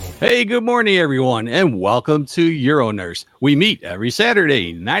Hey, good morning, everyone, and welcome to Euronurse. We meet every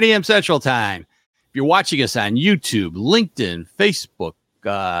Saturday, 9 a.m. Central Time. If you're watching us on YouTube, LinkedIn, Facebook,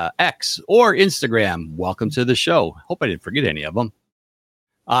 X, or Instagram, welcome to the show. Hope I didn't forget any of them.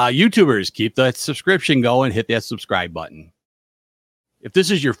 YouTubers, keep that subscription going. Hit that subscribe button. If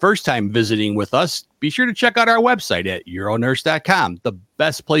this is your first time visiting with us, be sure to check out our website at euronurse.com, the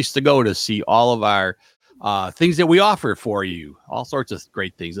best place to go to see all of our things that we offer for you. All sorts of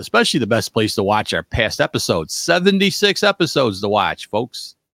great things, especially the best place to watch our past episodes. 76 episodes to watch,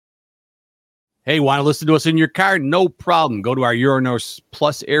 folks. Hey, want to listen to us in your car? No problem. Go to our Euronurse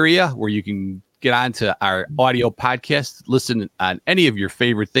Plus area where you can get onto our audio podcast. Listen on any of your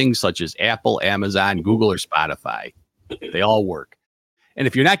favorite things such as Apple, Amazon, Google, or Spotify. They all work. And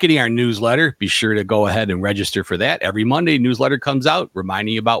if you're not getting our newsletter, be sure to go ahead and register for that. Every Monday, newsletter comes out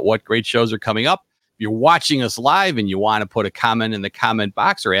reminding you about what great shows are coming up. If you're watching us live and you want to put a comment in the comment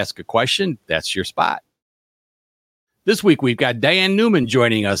box or ask a question, that's your spot. This week, we've got Diane Newman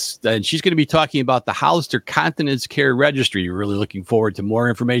joining us, and she's going to be talking about the Hollister Continence Care Registry. Really looking forward to more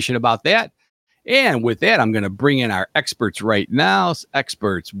information about that. And with that, I'm going to bring in our experts right now.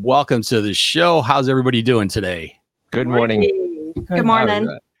 Experts, welcome to the show. How's everybody doing today? Good morning. Good morning.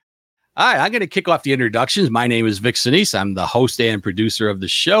 All right, I'm going to kick off the introductions. My name is Vic Sinise. I'm the host and producer of the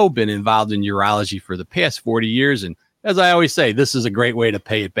show. Been involved in urology for the past 40 years. And as I always say, this is a great way to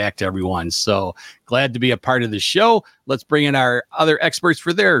pay it back to everyone. So glad to be a part of the show. Let's bring in our other experts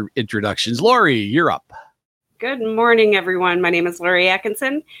for their introductions. Lori, you're up. Good morning, everyone. My name is Lori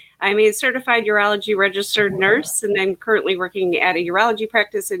Atkinson. I'm a certified urology registered nurse, and I'm currently working at a urology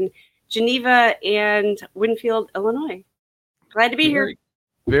practice in Geneva and Winfield, Illinois. Glad to be here.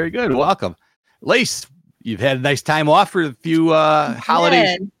 Very good. Welcome. Lace, you've had a nice time off for a few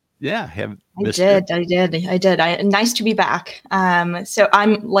holidays. Yeah, I did. Nice to be back. So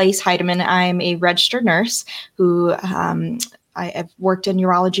I'm Lace Heidemann. I'm a registered nurse who I have worked in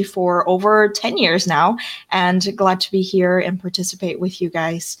urology for over 10 years now, and glad to be here and participate with you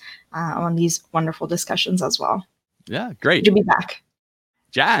guys on these wonderful discussions as well. Yeah, great. Good to be back.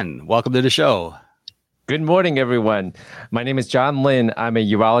 John, welcome to the show. Good morning, everyone. My name is John Lynn. I'm a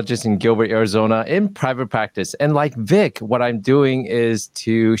urologist in Gilbert, Arizona in private practice. And like Vic, what I'm doing is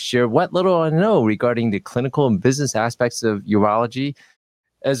to share what little I know regarding the clinical and business aspects of urology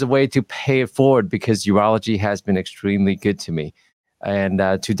as a way to pay it forward, because urology has been extremely good to me. And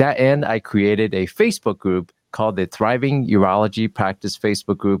to that end, I created a Facebook group called the Thriving Urology Practice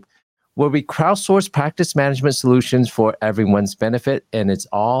Facebook group, where we crowdsource practice management solutions for everyone's benefit, and it's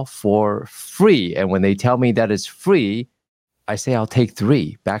all for free. And when they tell me that it's free, I say, I'll take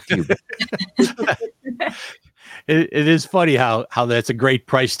 3. Back to you. It is funny how that's a great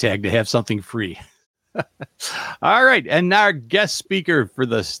price tag to have something free. All right. And our guest speaker for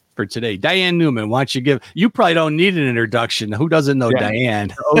today, Diane Newman. Why don't you probably don't need an introduction. Who doesn't know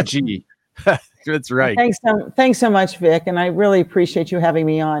Diane? OG. That's right. Thanks so much, Vic. And I really appreciate you having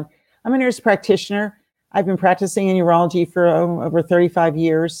me on. I'm a nurse practitioner. I've been practicing in urology for over 35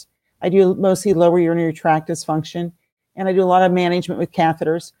 years. I do mostly lower urinary tract dysfunction, and I do a lot of management with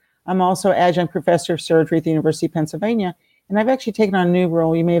catheters. I'm also adjunct professor of surgery at the University of Pennsylvania, and I've actually taken on a new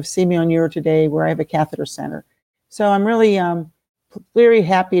role. You may have seen me on Euro Today, where I have a catheter center. So I'm really very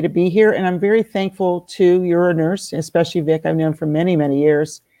happy to be here, and I'm very thankful to Euronurse, especially Vic. I've known for many, many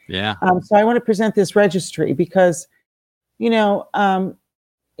years. Yeah. So I want to present this registry because,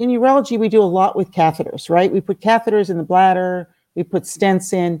 in urology, we do a lot with catheters, right? We put catheters in the bladder, we put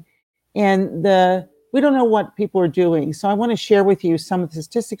stents in, and we don't know what people are doing. So I want to share with you some of the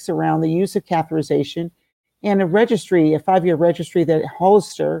statistics around the use of catheterization and a 5-year registry that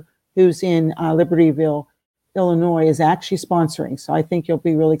Hollister, who's in Libertyville, Illinois, is actually sponsoring. So I think you'll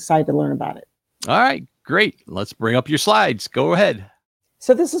be really excited to learn about it. All right, great. Let's bring up your slides. Go ahead.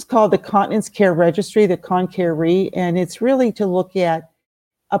 So this is called the Continence Care Registry, the ConCare, and it's really to look at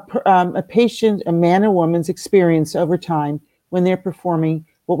a patient, a man or woman's experience over time when they're performing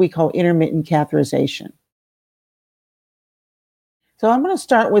what we call intermittent catheterization. So I'm going to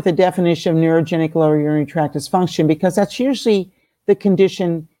start with a definition of neurogenic lower urinary tract dysfunction, because that's usually the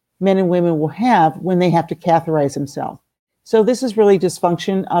condition men and women will have when they have to catheterize themselves. So this is really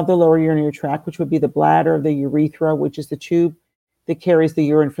dysfunction of the lower urinary tract, which would be the bladder, the urethra, which is the tube that carries the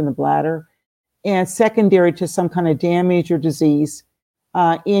urine from the bladder, and secondary to some kind of damage or disease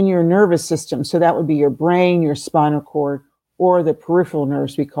in your nervous system. So that would be your brain, your spinal cord, or the peripheral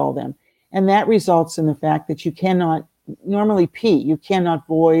nerves, we call them. And that results in the fact that you cannot normally pee. You cannot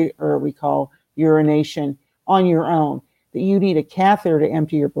void, or we call urination, on your own, that you need a catheter to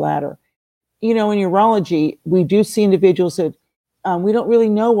empty your bladder. In urology, we do see individuals that We don't really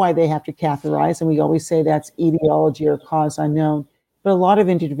know why they have to catheterize, and we always say that's etiology or cause unknown. But a lot of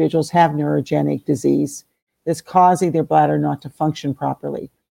individuals have neurogenic disease that's causing their bladder not to function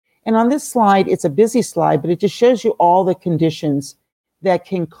properly. And on this slide, it's a busy slide, but it just shows you all the conditions that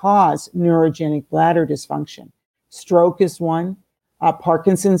can cause neurogenic bladder dysfunction. Stroke is one,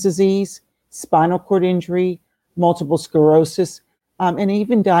 Parkinson's disease, spinal cord injury, multiple sclerosis, and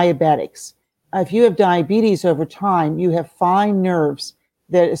even diabetics. If you have diabetes over time, you have fine nerves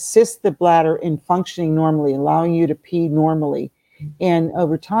that assist the bladder in functioning normally, allowing you to pee normally. And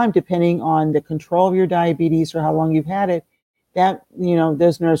over time, depending on the control of your diabetes or how long you've had it, that,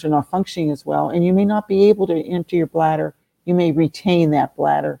 those nerves are not functioning as well. And you may not be able to empty your bladder. You may retain that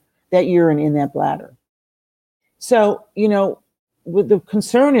urine in that bladder. So, what the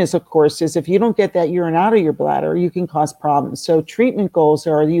concern is, of course, is if you don't get that urine out of your bladder, you can cause problems. So treatment goals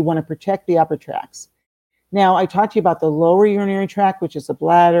are you want to protect the upper tracts. Now, I talked to you about the lower urinary tract, which is the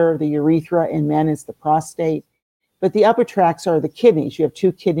bladder, the urethra, and men is the prostate. But the upper tracts are the kidneys. You have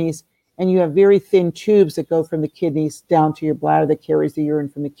two kidneys, and you have very thin tubes that go from the kidneys down to your bladder that carries the urine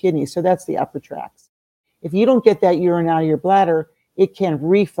from the kidneys. So that's the upper tracts. If you don't get that urine out of your bladder, it can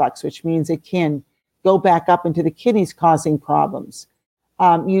reflux, which means it can go back up into the kidneys, causing problems.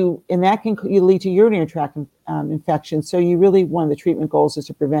 And that can lead to urinary tract infection. So one of the treatment goals is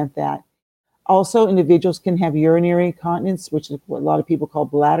to prevent that. Also, individuals can have urinary incontinence, which is what a lot of people call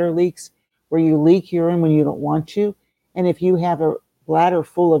bladder leaks, where you leak urine when you don't want to. And if you have a bladder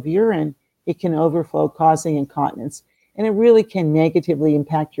full of urine, it can overflow, causing incontinence. And it really can negatively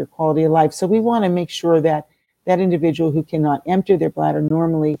impact your quality of life. So we want to make sure that that individual who cannot empty their bladder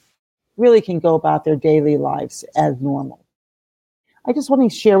normally really can go about their daily lives as normal. I just want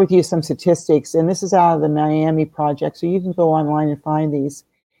to share with you some statistics, and this is out of the Miami project, so you can go online and find these.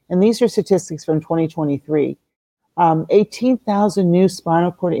 And these are statistics from 2023. 18,000 new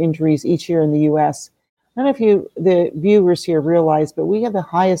spinal cord injuries each year in the U.S. I don't know if the viewers here realize, but we have the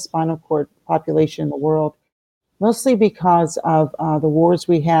highest spinal cord population in the world, mostly because of the wars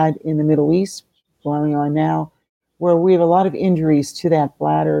we had in the Middle East, going on now, where we have a lot of injuries to that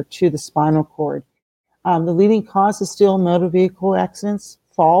bladder, to the spinal cord. The leading cause is still motor vehicle accidents,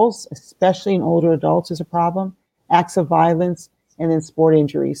 falls, especially in older adults, is a problem, acts of violence, and then sport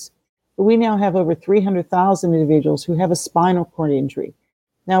injuries. But we now have over 300,000 individuals who have a spinal cord injury.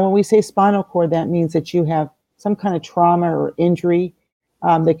 Now, when we say spinal cord, that means that you have some kind of trauma or injury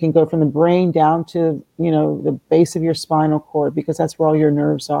that can go from the brain down to, the base of your spinal cord, because that's where all your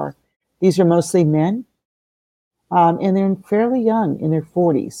nerves are. These are mostly men. And they're fairly young, in their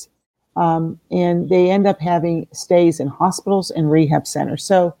 40s. And they end up having stays in hospitals and rehab centers.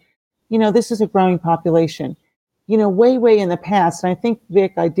 So, this is a growing population. Way in the past, and I think,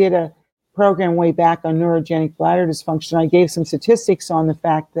 Vic, I did a program way back on neurogenic bladder dysfunction. I gave some statistics on the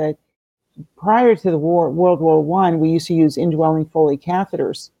fact that prior to the World War I, we used to use indwelling Foley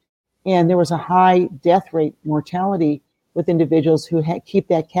catheters. And there was a high death rate mortality with individuals who keep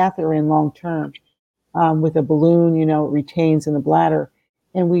that catheter in long term. With a balloon, it retains in the bladder.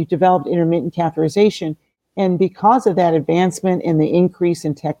 And we developed intermittent catheterization. And because of that advancement and the increase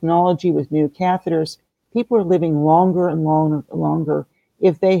in technology with new catheters, people are living longer and longer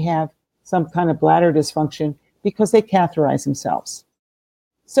if they have some kind of bladder dysfunction because they catheterize themselves.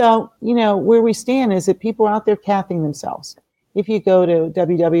 So, where we stand is that people are out there cathing themselves. If you go to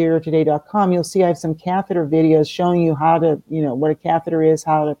www.today.com, you'll see I have some catheter videos showing you how to, what a catheter is,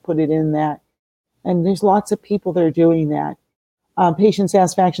 how to put it in that. And there's lots of people that are doing that. Patient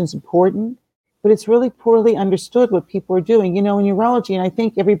satisfaction is important, but it's really poorly understood what people are doing. In urology, and I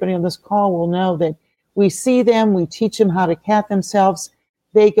think everybody on this call will know that we see them, we teach them how to cath themselves.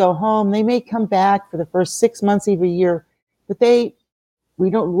 They go home, they may come back for the first 6 months of a year, but they're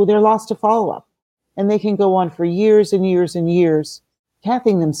lost to follow-up. And they can go on for years and years and years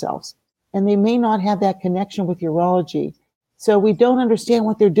cathing themselves. And they may not have that connection with urology. So we don't understand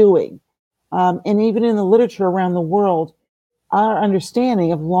what they're doing. And even in the literature around the world, our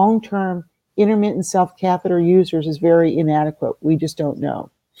understanding of long-term intermittent self-catheter users is very inadequate. We just don't know.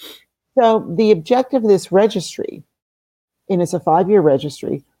 So the objective of this registry, and it's a 5-year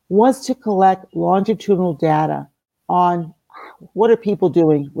registry, was to collect longitudinal data on what are people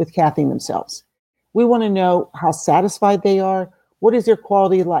doing with cathing themselves. We want to know how satisfied they are. What is their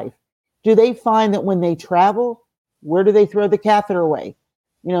quality of life? Do they find that when they travel, where do they throw the catheter away?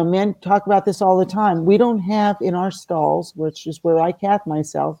 Men talk about this all the time. We don't have in our stalls, which is where I cath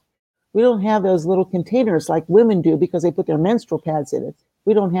myself, we don't have those little containers like women do because they put their menstrual pads in it.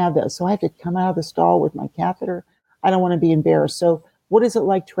 We don't have those. So I have to come out of the stall with my catheter. I don't want to be embarrassed. So what is it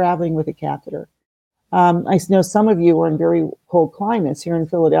like traveling with a catheter? I know some of you are in very cold climates. Here in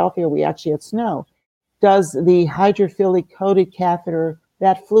Philadelphia, we actually had snow. Does the hydrophilic coated catheter,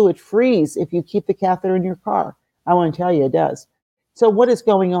 that fluid, freeze if you keep the catheter in your car? I want to tell you it does. So what is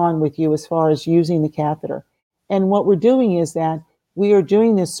going on with you as far as using the catheter? And what we're doing is that we are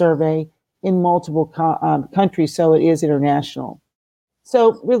doing this survey in multiple countries, so it is international.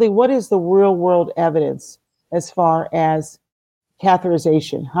 So really, what is the real world evidence as far as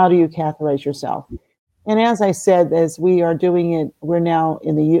catheterization? How do you catheterize yourself? And as I said, as we are doing it, we're now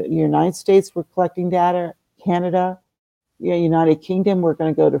in the United States, we're collecting data, Canada, United Kingdom, we're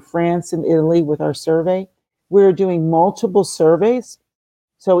going to go to France and Italy with our survey. We're doing multiple surveys.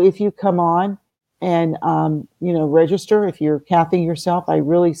 So if you come on and, register, if you're cathing yourself, I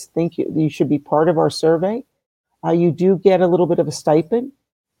really think you should be part of our survey. You do get a little bit of a stipend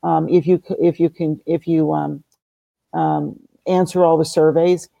if you answer all the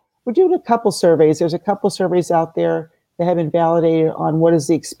surveys. We're doing a couple surveys. There's a couple surveys out there that have been validated on what is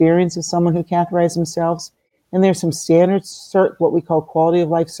the experience of someone who catheterized themselves. And there's some standard, what we call quality of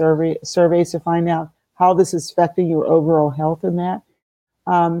life surveys to find out how this is affecting your overall health in that.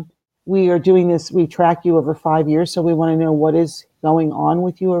 We are doing this, we track you over 5 years, so we want to know what is going on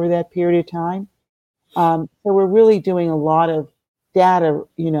with you over that period of time. So we're really doing a lot of data,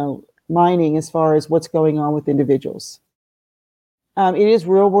 mining as far as what's going on with individuals. It is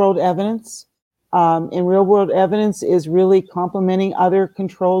real world evidence, and real world evidence is really complementing other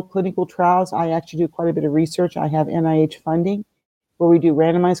controlled clinical trials. I actually do quite a bit of research. I have NIH funding where we do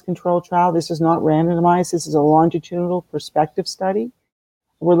randomized controlled trial. This is not randomized. This is a longitudinal prospective study.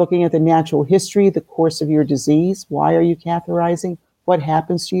 We're looking at the natural history, the course of your disease. Why are you catheterizing? What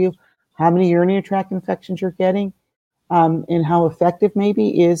happens to you? How many urinary tract infections you're getting, and how effective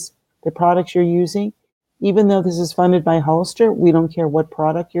maybe is the products you're using. Even though this is funded by Hollister, we don't care what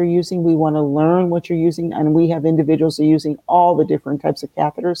product you're using. We want to learn what you're using, and we have individuals who are using all the different types of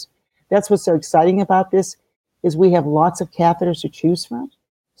catheters. That's what's so exciting about this, is we have lots of catheters to choose from.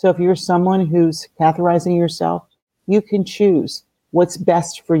 So if you're someone who's catheterizing yourself, you can choose what's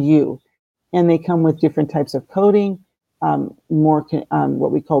best for you. And they come with different types of coating,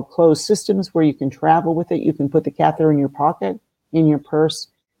 what we call closed systems, where you can travel with it. You can put the catheter in your pocket, in your purse.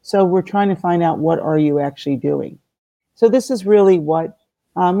 So we're trying to find out, what are you actually doing? So this is really what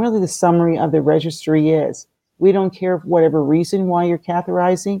really the summary of the registry is. We don't care whatever reason why you're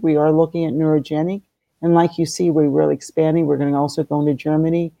catheterizing. We are looking at neurogenic. And like you see, we're really expanding. We're going to also go into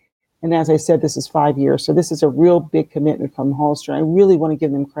Germany. And as I said, this is 5 years. So this is a real big commitment from Hollister. I really want to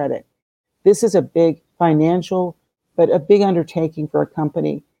give them credit. This is a big financial, but a big undertaking for a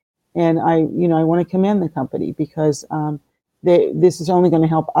company. And I want to commend the company, because this is only going to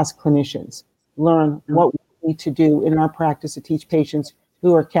help us clinicians learn what we need to do in our practice to teach patients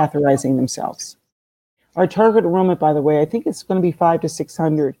who are catheterizing themselves. Our target enrollment, by the way, I think it's going to be 500 to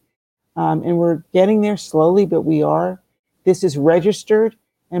 600. And we're getting there slowly, but we are. This is registered.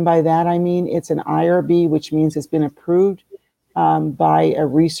 And by that, I mean it's an IRB, which means it's been approved by a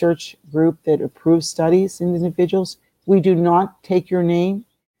research group that approves studies in individuals. We do not take your name.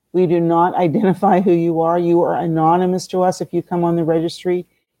 We do not identify who you are. You are anonymous to us if you come on the registry.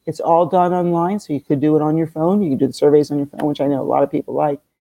 It's all done online, so you could do it on your phone. You can do the surveys on your phone, which I know a lot of people like.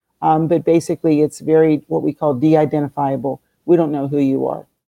 But basically, it's very what we call de-identifiable. We don't know who you are.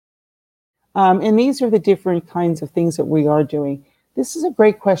 And these are the different kinds of things that we are doing. This is a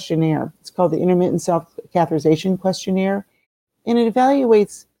great questionnaire. It's called the Intermittent Self-Catheterization Questionnaire. And it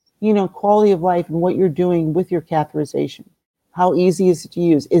evaluates, quality of life and what you're doing with your catheterization. How easy is it to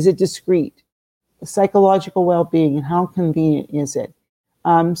use? Is it discreet? Psychological well-being, and how convenient is it?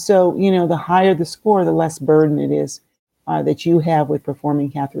 So, the higher the score, the less burden it is that you have with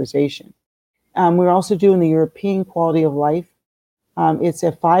performing catheterization. We're also doing the European Quality of Life. It's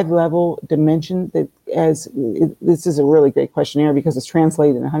a 5-level dimension this is a really great questionnaire because it's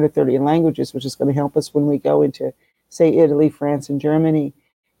translated in 130 languages, which is going to help us when we go into, say, Italy, France, and Germany.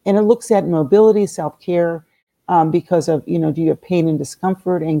 And it looks at mobility, self-care, because of, do you have pain and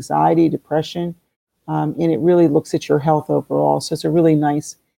discomfort, anxiety, depression? And it really looks at your health overall. So it's a really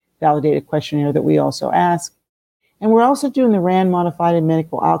nice validated questionnaire that we also ask. And we're also doing the RAND Modified and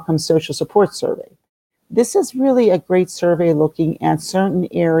Medical Outcomes Social Support Survey. This is really a great survey looking at certain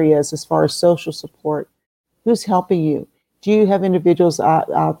areas as far as social support. Who's helping you? Do you have individuals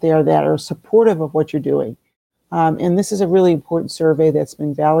out there that are supportive of what you're doing? And this is a really important survey that's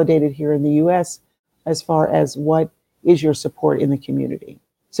been validated here in the U.S. as far as what is your support in the community.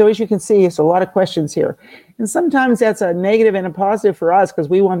 So as you can see, it's a lot of questions here. And sometimes that's a negative and a positive for us because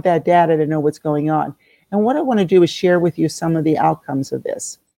we want that data to know what's going on. And what I want to do is share with you some of the outcomes of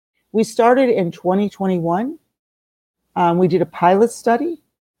this. We started in 2021. We did a pilot study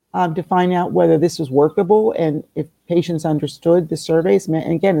to find out whether this was workable and if patients understood the surveys.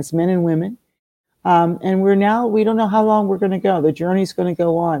 And again, it's men and women. And we don't know how long we're going to go. The journey's going to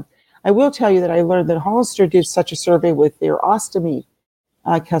go on. I will tell you that I learned that Hollister did such a survey with their ostomy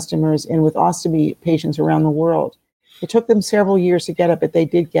customers and with ostomy patients around the world. It took them several years to get it, but they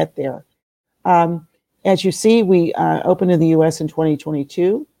did get there. As you see, we opened in the US in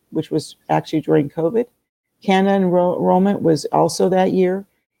 2022, which was actually during COVID. Canada enrollment was also that year.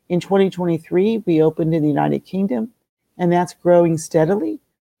 In 2023, we opened in the United Kingdom, and that's growing steadily.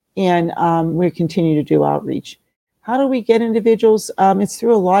 And we continue to do outreach. How do we get individuals? It's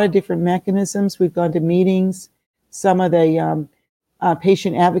through a lot of different mechanisms. We've gone to meetings, some of the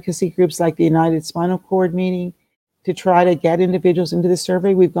patient advocacy groups like the United Spinal Cord meeting to try to get individuals into the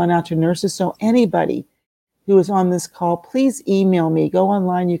survey. We've gone out to nurses. So anybody who is on this call, please email me. Go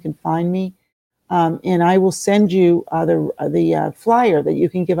online, you can find me. And I will send you the flyer that you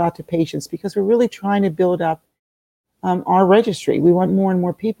can give out to patients because we're really trying to build up our registry. We want more and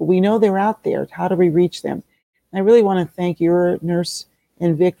more people. We know they're out there. How do we reach them? And I really want to thank your nurse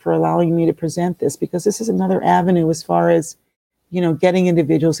and Vic for allowing me to present this because this is another avenue as far as, getting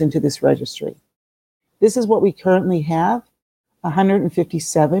individuals into this registry. This is what we currently have,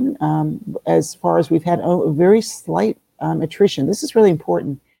 157. As far as we've had a very slight attrition. This is really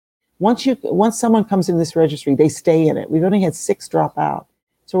important. Once someone comes in this registry, they stay in it. We've only had 6 drop out.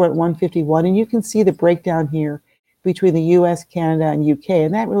 So we're at 151. And you can see the breakdown here between the US, Canada, and UK.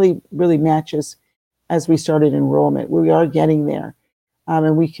 And that really, really matches as we started enrollment. We are getting there.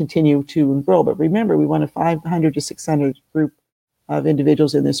 And we continue to enroll. But remember, we want a 500 to 600 group of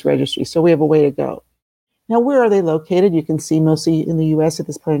individuals in this registry. So we have a way to go. Now, where are they located? You can see mostly in the US at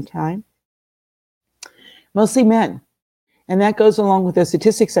this point in time. Mostly men. And that goes along with the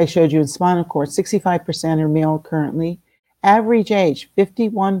statistics I showed you in spinal cord. 65% are male currently. Average age,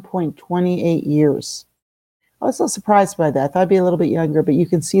 51.28 years. I was a little surprised by that. I thought I'd be a little bit younger, but you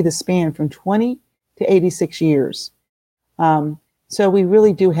can see the span from 20 to 86 years. So we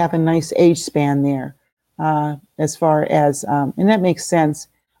really do have a nice age span there as far as, and that makes sense.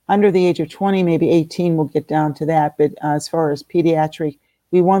 Under the age of 20, maybe 18, we'll get down to that. But as far as pediatric,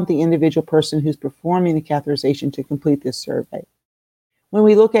 we want the individual person who's performing the catheterization to complete this survey. When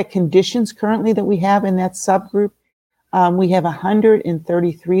we look at conditions currently that we have in that subgroup, we have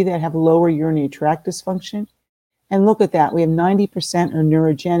 133 that have lower urinary tract dysfunction. And look at that, we have 90% are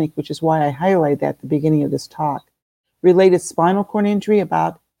neurogenic, which is why I highlighted that at the beginning of this talk. Related spinal cord injury,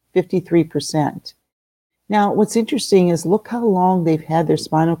 about 53%. Now, what's interesting is look how long they've had their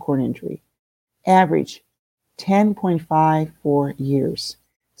spinal cord injury. Average, 10.54 years.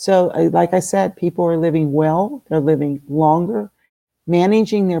 So like I said, people are living well, they're living longer,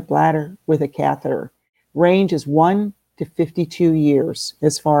 managing their bladder with a catheter. Range is 1 to 52 years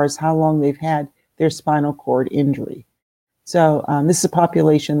as far as how long they've had their spinal cord injury. So this is a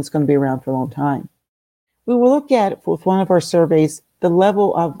population that's going to be around for a long time. We will look at, with one of our surveys, the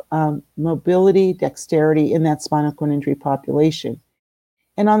level of mobility, dexterity in that spinal cord injury population.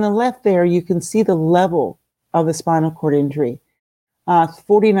 And on the left there, you can see the level of the spinal cord injury.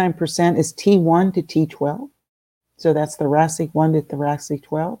 49% is T1 to T12. So that's thoracic 1 to thoracic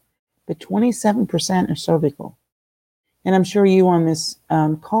 12. But 27% are cervical. And I'm sure you on this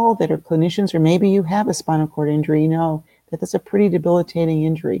call that are clinicians, or maybe you have a spinal cord injury, know that that's a pretty debilitating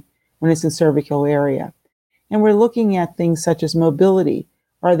injury when it's in cervical area. And we're looking at things such as mobility.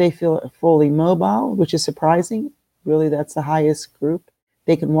 Are they fully mobile, which is surprising? Really, that's the highest group.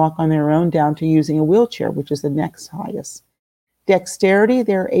 They can walk on their own down to using a wheelchair, which is the next highest. Dexterity,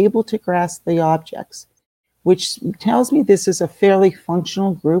 they're able to grasp the objects, which tells me this is a fairly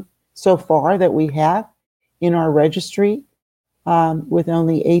functional group so far that we have in our registry, with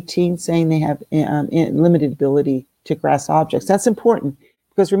only 18 saying they have limited ability to grasp objects. That's important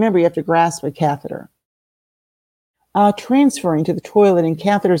because remember, you have to grasp a catheter. Transferring to the toilet and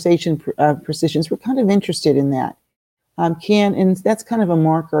catheterization precisions, we're kind of interested in that. And that's kind of a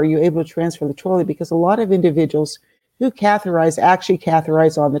marker. Are you able to transfer the toilet? Because a lot of individuals who catheterize actually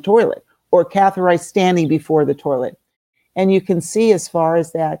catheterize on the toilet or catheterize standing before the toilet. And you can see as far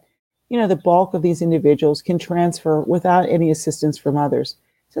as that, the bulk of these individuals can transfer without any assistance from others.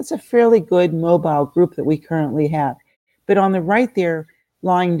 So it's a fairly good mobile group that we currently have. But on the right there,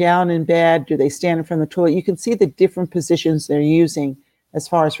 lying down in bed, do they stand in front of the toilet? You can see the different positions they're using as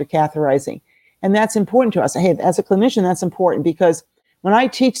far as for catheterizing. And that's important to us. Hey, as a clinician, that's important because when I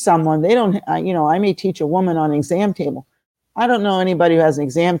teach someone, they don't, I may teach a woman on an exam table. I don't know anybody who has an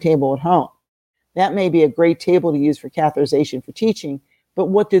exam table at home. That may be a great table to use for catheterization for teaching, but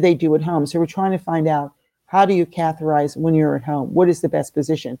what do they do at home? So we're trying to find out, how do you catheterize when you're at home? What is the best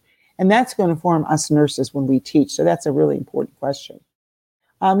position? And that's going to inform us nurses when we teach. So that's a really important question.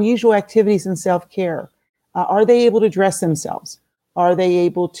 Usual activities in self-care. Are they able to dress themselves? Are they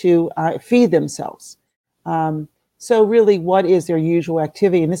able to feed themselves? So really, what is their usual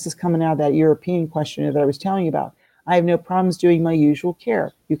activity? And this is coming out of that European questionnaire that I was telling you about. I have no problems doing my usual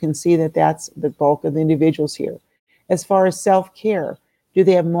care. You can see that that's the bulk of the individuals here. As far as self-care, do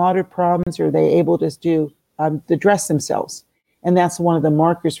they have moderate problems, or are they able to do to dress themselves? And that's one of the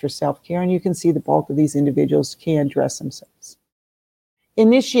markers for self-care. And you can see the bulk of these individuals can dress themselves.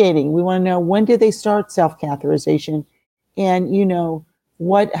 Initiating, we want to know, when did they start self-catheterization? And,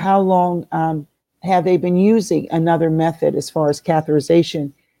 how long have they been using another method as far as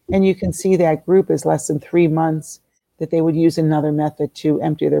catheterization? And you can see that group is less than 3 months that they would use another method to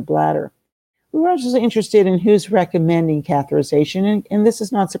empty their bladder. We were also interested in who's recommending catheterization. And this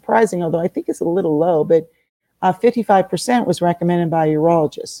is not surprising, although I think it's a little low, but 55% was recommended by a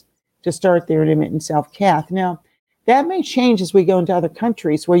urologist to start their intermittent self-cath. Now, that may change as we go into other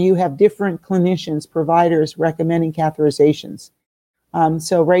countries where you have different clinicians, providers recommending catheterizations.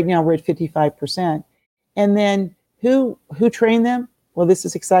 So right now we're at 55%. And then who trained them? Well, this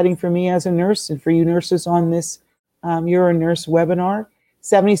is exciting for me as a nurse, and for you nurses on this You're a Nurse webinar.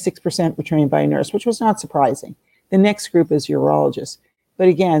 76% were trained by a nurse, which was not surprising. The next group is urologists. But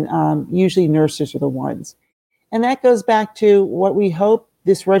again, usually nurses are the ones. And that goes back to what we hope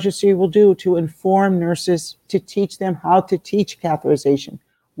this registry will do, to inform nurses, to teach them how to teach catheterization,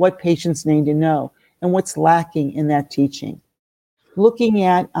 what patients need to know, and what's lacking in that teaching. Looking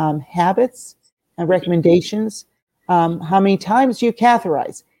at habits and recommendations. How many times do you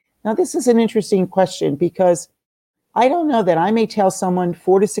catheterize? Now, this is an interesting question, because I don't know that I may tell someone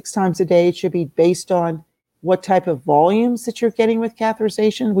 4 to 6 times a day. It should be based on what type of volumes that you're getting with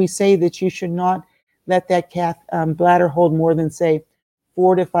catheterization. We say that you should not let that bladder hold more than, say,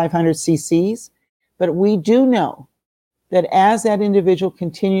 400 to 500 cc's. But we do know that as that individual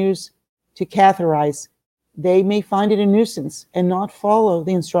continues to catheterize, they may find it a nuisance and not follow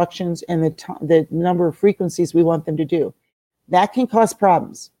the instructions and the number of frequencies we want them to do. That can cause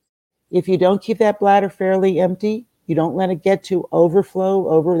problems. If you don't keep that bladder fairly empty, you don't let it get to overflow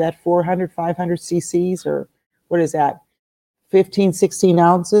over that 400, 500 cc's, or what is that, 15, 16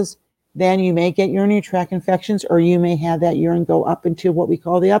 ounces, then you may get urinary tract infections, or you may have that urine go up into what we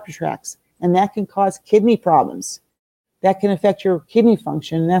call the upper tracts. And that can cause kidney problems. That can affect your kidney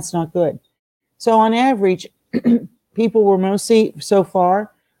function, and that's not good. So on average, people were mostly, so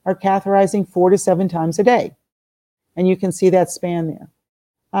far, are catheterizing 4 to 7 times a day. And you can see that span there.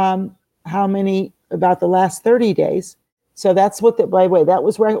 How many about the last 30 days? So that's what, by the way, that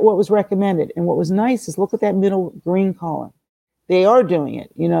was what was recommended. And what was nice is look at that middle green column. They are doing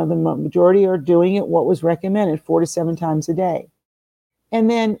it. The majority are doing it, what was recommended, 4 to 7 times a day. And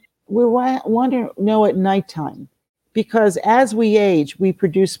then we want to know at nighttime, because as we age, we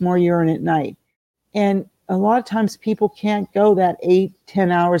produce more urine at night. And a lot of times people can't go that 8,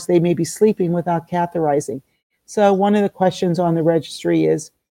 10 hours they may be sleeping without catheterizing. So one of the questions on the registry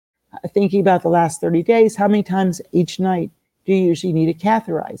is, thinking about the last 30 days, how many times each night do you usually need to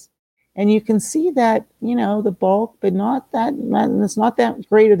catheterize? And you can see that, the bulk, but it's not that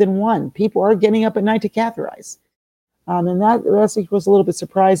greater than 1. People are getting up at night to catheterize. And that was a little bit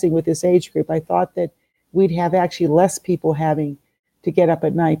surprising with this age group. I thought that we'd have actually less people having to get up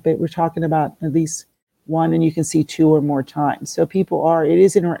at night, but we're talking about at least 1, and you can see 2 or more times. So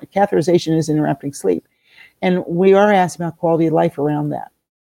catheterization is interrupting sleep. And we are asking about quality of life around that.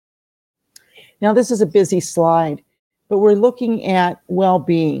 Now, this is a busy slide, but we're looking at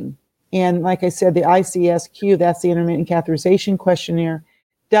well-being. And like I said, the ICSQ, that's the Intermittent Catheterization Questionnaire,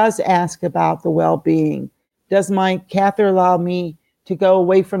 does ask about the well-being. Does my catheter allow me to go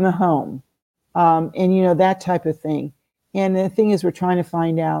away from the home? And that type of thing. And the thing is, we're trying to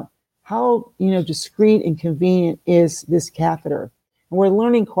find out how, discreet and convenient is this catheter. And we're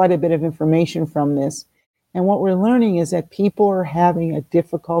learning quite a bit of information from this. And what we're learning is that people are having a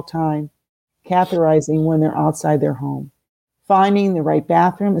difficult time catheterizing when they're outside their home. Finding the right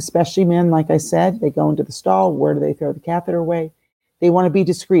bathroom, especially men, like I said, they go into the stall. Where do they throw the catheter away? They want to be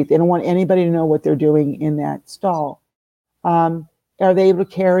discreet. They don't want anybody to know what they're doing in that stall. Are they able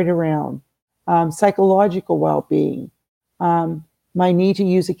to carry it around? Psychological well-being. My need to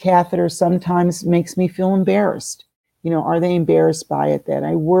use a catheter sometimes makes me feel embarrassed. Are they embarrassed by it? That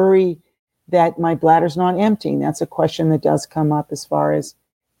I worry that my bladder's not emptying. That's a question that does come up as far as,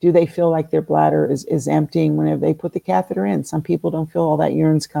 do they feel like their bladder is emptying whenever they put the catheter in? Some people don't feel all that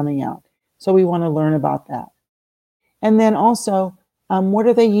urine's coming out. So we want to learn about that. And then also, What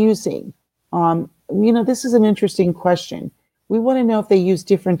are they using? This is an interesting question. We want to know if they use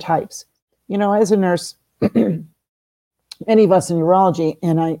different types. As a nurse, many of us in urology,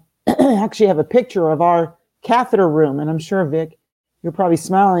 and I actually have a picture of our catheter room, and I'm sure, Vic, you're probably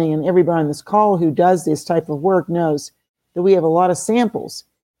smiling, and everybody on this call who does this type of work knows that we have a lot of samples.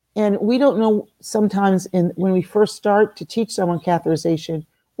 And we don't know sometimes when we first start to teach someone catheterization,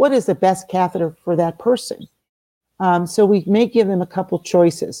 what is the best catheter for that person? So we may give them a couple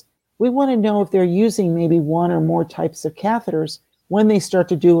choices. We want to know if they're using maybe one or more types of catheters when they start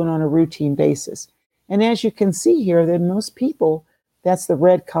to do it on a routine basis. And as you can see here, that most people, that's the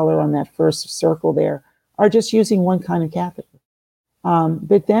red color on that first circle there, are just using one kind of catheter.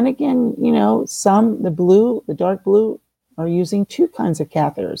 But then again, some, the dark blue, are using two kinds of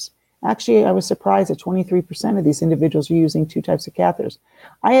catheters. Actually, I was surprised that 23% of these individuals are using two types of catheters.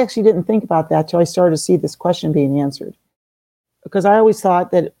 I actually didn't think about that till I started to see this question being answered. Because I always thought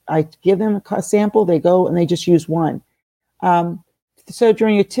that I give them a sample, they go and they just use one. So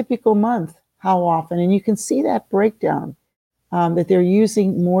during a typical month, how often? And you can see that breakdown, that they're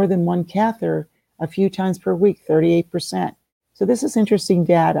using more than one catheter a few times per week, 38%. So this is interesting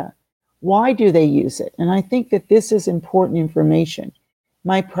data. Why do they use it? And I think that this is important information.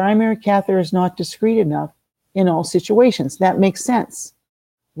 My primary catheter is not discreet enough in all situations. That makes sense,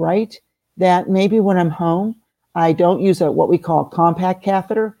 right? That maybe when I'm home, I don't use what we call a compact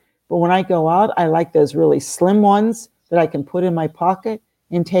catheter, but when I go out, I like those really slim ones that I can put in my pocket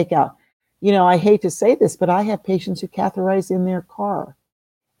and take out. I hate to say this, but I have patients who catheterize in their car,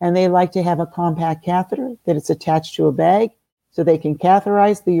 and they like to have a compact catheter that it's attached to a bag so they can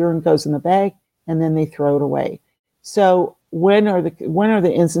catheterize, the urine goes in the bag, and then they throw it away. So when are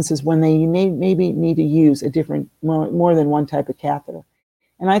the instances when they maybe need to use a different, more than one type of catheter?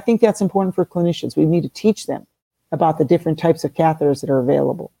 And I think that's important for clinicians. We need to teach them about the different types of catheters that are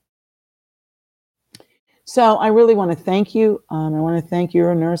available. So I really want to thank you. I want to thank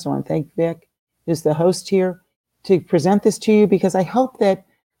your nurse. I want to thank Vic, who's the host here, to present this to you, because I hope that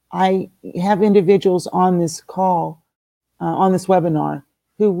I have individuals on this call, on this webinar,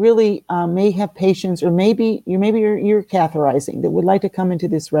 who really may have patients, or maybe you're catheterizing, that would like to come into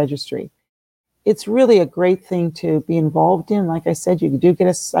this registry. It's really a great thing to be involved in. Like I said, you do get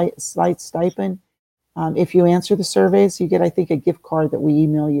a slight stipend. If you answer the surveys, you get, I think, a gift card that we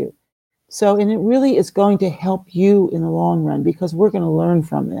email you. So, and it really is going to help you in the long run, because we're going to learn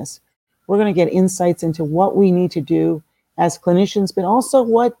from this. We're going to get insights into what we need to do as clinicians, but also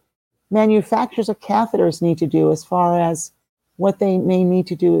what manufacturers of catheters need to do as far as what they may need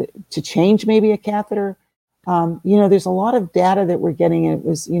to do to change maybe a catheter. There's a lot of data that we're getting, and it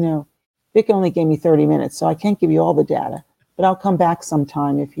was, Vic only gave me 30 minutes, so I can't give you all the data, but I'll come back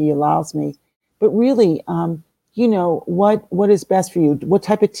sometime if he allows me. But really, what is best for you? What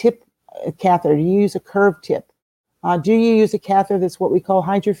type of tip catheter? Do you use a curved tip? Do you use a catheter that's what we call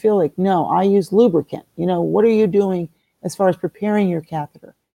hydrophilic? No, I use lubricant. What are you doing as far as preparing your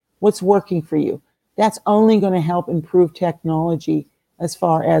catheter? What's working for you? That's only going to help improve technology as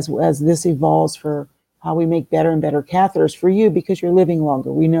far as this evolves for how we make better and better catheters for you, because you're living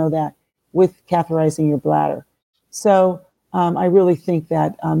longer. We know that with catheterizing your bladder. So I really think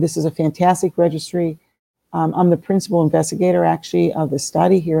that this is a fantastic registry. I'm the principal investigator, actually, of the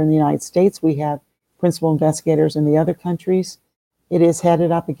study here in the United States. We have principal investigators in the other countries. It is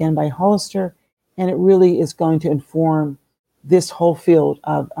headed up again by Hollister, and it really is going to inform this whole field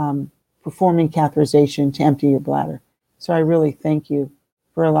of performing catheterization to empty your bladder. So I really thank you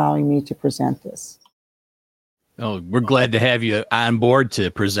for allowing me to present this. Oh, we're glad to have you on board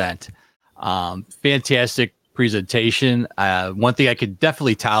to present. Fantastic presentation. One thing I could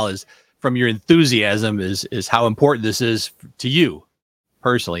definitely tell is from your enthusiasm is how important this is to you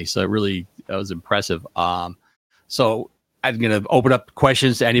personally. So that was impressive. So I'm going to open up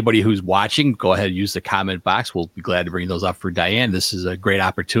questions to anybody who's watching. Go ahead and use the comment box. We'll be glad to bring those up for Diane. This is a great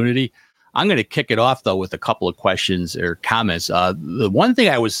opportunity. I'm going to kick it off, though, with a couple of questions or comments. The one thing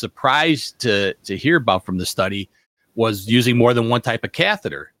I was surprised to hear about from the study was using more than one type of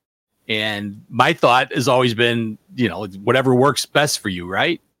catheter. And my thought has always been, whatever works best for you,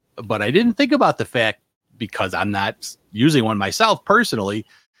 right? But I didn't think about the fact, because I'm not using one myself personally,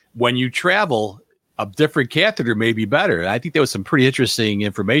 when you travel, a different catheter may be better. I think there was some pretty interesting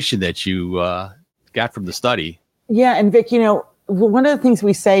information that you got from the study. Yeah, and Vic, one of the things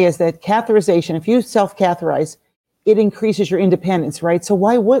we say is that catheterization, if you self-catheterize, it increases your independence, right? So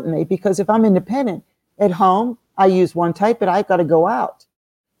why wouldn't they? Because if I'm independent at home, I use one type, but I've got to go out.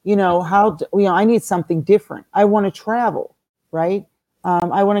 I need something different. I want to travel, right?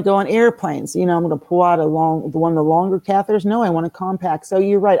 I want to go on airplanes. I'm going to pull out one of the longer catheters. No, I want a compact. So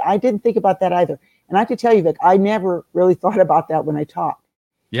you're right. I didn't think about that either. And I have to tell you, Vic, I never really thought about that when I talked.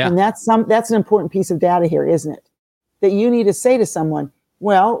 Yeah. And that's an important piece of data here, isn't it? That you need to say to someone,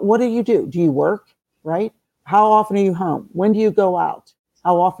 well, what do you do? Do you work, right? How often are you home? When do you go out?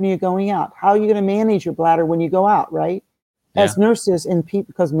 How often are you going out? How are you going to manage your bladder when you go out, right? As nurses and people,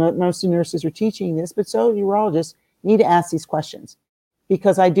 because most nurses are teaching this, but so urologists need to ask these questions,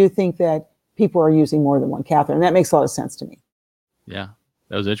 because I do think that people are using more than one catheter, and that makes a lot of sense to me. Yeah,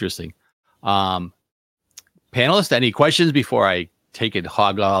 that was interesting. Panelists, any questions before I take it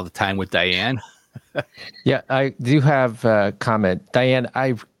hog all the time with Diane? Yeah, I do have a comment. Diane,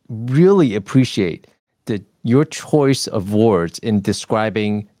 I really appreciate your choice of words in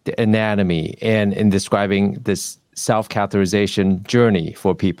describing the anatomy and in describing this self-catheterization journey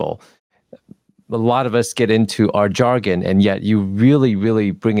for people. A lot of us get into our jargon, and yet you really, really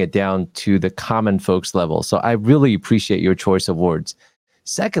bring it down to the common folks level. So I really appreciate your choice of words.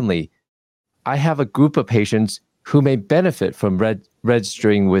 Secondly, I have a group of patients who may benefit from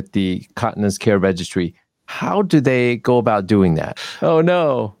registering with the Continence Care Registry. How do they go about doing that? Oh,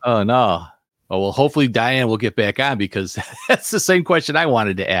 no. Oh, no. Oh, well, hopefully Diane will get back on, because that's the same question I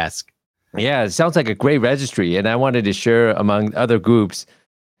wanted to ask. Yeah, it sounds like a great registry, and I wanted to share among other groups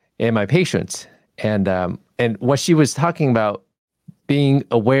and my patients. And what she was talking about, being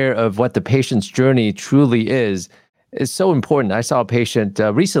aware of what the patient's journey truly is so important. I saw a patient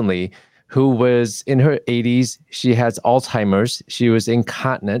recently who was in her 80s. She has Alzheimer's. She was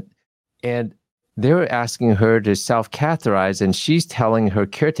incontinent, and they were asking her to self-catheterize, and she's telling her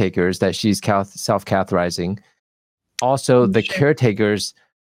caretakers that she's self-catheterizing. Also, the caretakers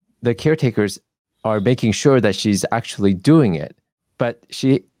are making sure that she's actually doing it, but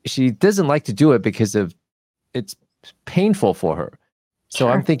she doesn't like to do it because it's painful for her. So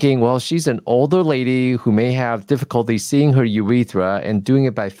I'm thinking, well, she's an older lady who may have difficulty seeing her urethra, and doing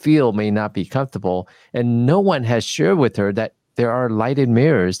it by feel may not be comfortable. And no one has shared with her that there are lighted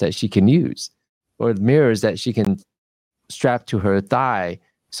mirrors that she can use, or mirrors that she can strap to her thigh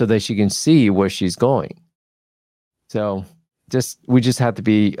so that she can see where she's going. So we just have to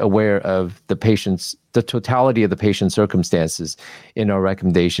be aware of the totality of the patient's circumstances in our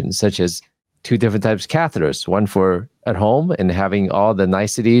recommendations, such as 2 different types of catheters, one for at home and having all the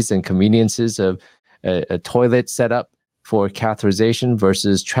niceties and conveniences of a toilet set up for catheterization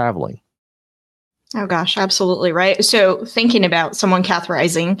versus traveling. Oh gosh, absolutely right. So thinking about someone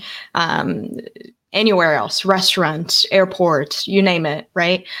catheterizing anywhere else, restaurant, airport, you name it,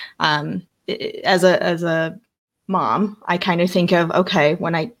 right? As a mom, I kind of think of, okay,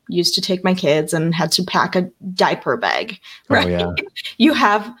 when I used to take my kids and had to pack a diaper bag, right? Oh, yeah. You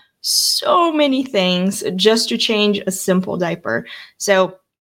have so many things just to change a simple diaper. So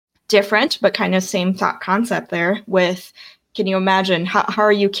different, but kind of same thought concept there with, can you imagine how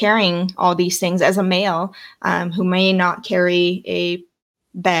are you carrying all these things as a male who may not carry a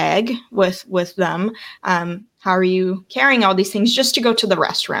bag with them? How are you carrying all these things just to go to the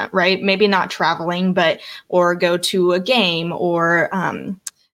restaurant, right? Maybe not traveling, or go to a game or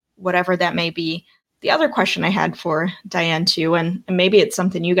whatever that may be. The other question I had for Diane too, and maybe it's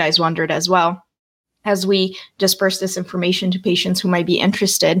something you guys wondered as well, as we disperse this information to patients who might be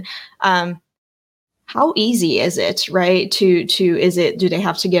interested, how easy is it, right? Do they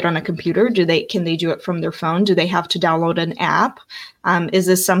have to get on a computer? Can they do it from their phone? Do they have to download an app? Is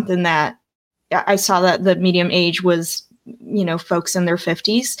this something that I saw that the median age was, folks in their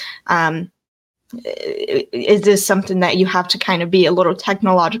 50s? Is this something that you have to kind of be a little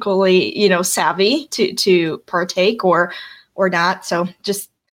technologically, savvy to partake or not? So just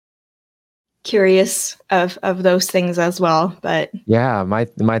curious of those things as well. But yeah,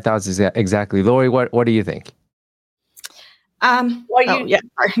 my thoughts is exactly. Lori, what do you think? Go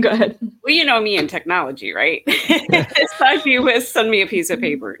ahead. Well, you know me in technology, right? Especially with send me a piece of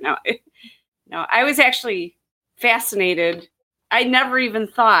paper. No, I was actually fascinated. I never even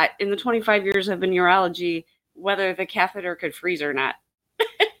thought in the 25 years I've been in urology whether the catheter could freeze or not.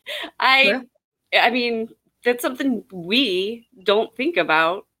 I mean, that's something we don't think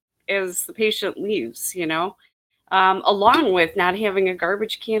about as the patient leaves, along with not having a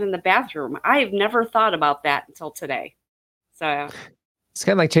garbage can in the bathroom. I've never thought about that until today. So it's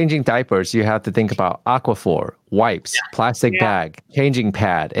kind of like changing diapers. You have to think about Aquaphor, wipes, plastic bag, changing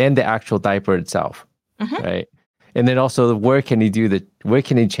pad, and the actual diaper itself, right? And then also, where can he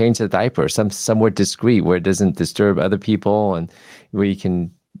change the diaper? Somewhere discreet where it doesn't disturb other people, and where you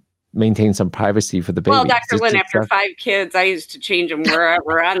can maintain some privacy for the baby. Well, Dr. Lynn, after 5 kids, I used to change them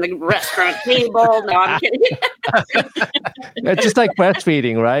wherever on the restaurant table. No, I'm kidding. It's just like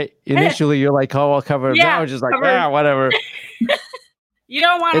breastfeeding, right? Initially, you're like, oh, I'll cover it. Yeah, Now it's just like, cover. Whatever. You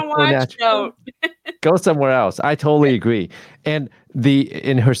don't want to watch? No. Go somewhere else. I totally agree. And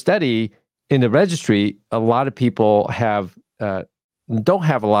in her study, in the registry, a lot of people don't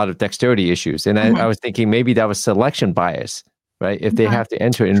have a lot of dexterity issues. And I was thinking maybe that was selection bias, right? If they have to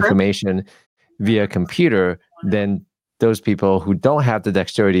enter information via computer, then those people who don't have the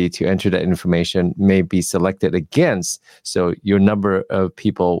dexterity to enter that information may be selected against. So your number of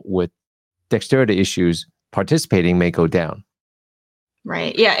people with dexterity issues participating may go down.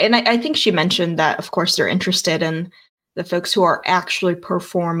 Right. Yeah. And I think she mentioned that, of course, they're interested in the folks who are actually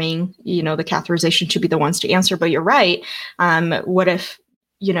performing, the catheterization to be the ones to answer. But you're right. What if,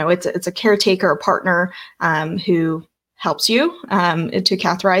 it's a caretaker or partner who helps you to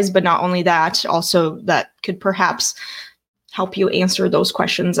catheterize, but not only that, also that could perhaps help you answer those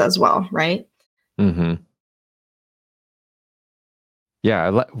questions as well, right? Mm-hmm. Yeah,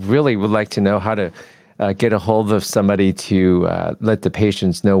 I really would like to know how to get a hold of somebody to let the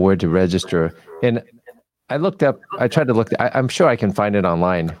patients know where to register. And I tried to look, I'm sure I can find it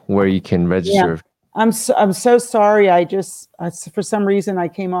online where you can register. Yeah. I'm so sorry. I just, for some reason I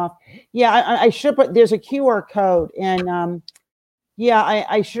came off. Yeah, I should put, there's a QR code and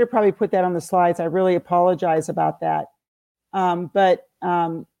I should have probably put that on the slides. I really apologize about that. But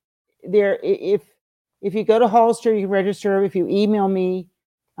there, if you go to Hollister, you can register. If you email me,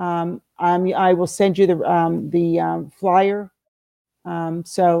 I will send you the flyer.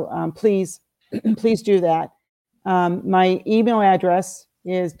 So please do that. My email address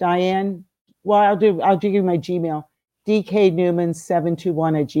is Diane. Well, I'll give you my Gmail,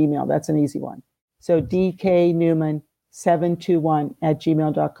 dknewman721@gmail. That's an easy one. So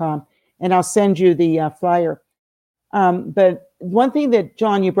dknewman721@gmail.com, and I'll send you the flyer. But one thing that,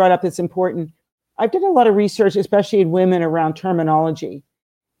 John, you brought up that's important, I've done a lot of research, especially in women, around terminology,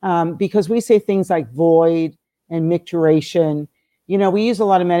 because we say things like void and micturition. We use a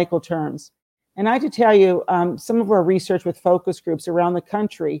lot of medical terms. And I have to tell you, some of our research with focus groups around the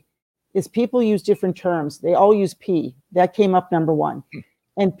country is people use different terms. They all use pee. That came up number one.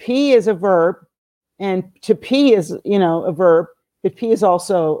 And pee is a verb, and to pee is, a verb, but pee is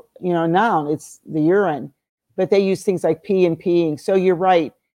also, a noun. It's the urine. But they use things like pee and peeing. So you're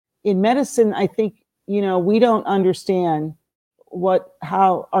right. In medicine, I think, we don't understand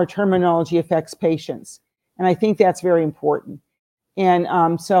how our terminology affects patients. And I think that's very important.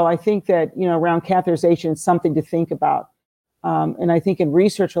 And so I think that, around catheterization, it's something to think about. And I think in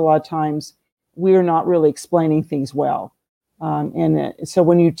research, a lot of times, we're not really explaining things well. So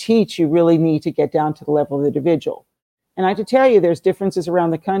when you teach, you really need to get down to the level of the individual. And I have to tell you, there's differences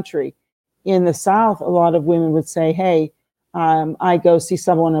around the country. In the South, a lot of women would say, hey, I go see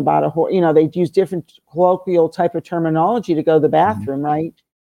someone about they use different colloquial type of terminology to go to the bathroom, right?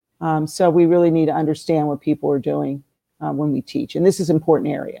 So we really need to understand what people are doing when we teach. And this is an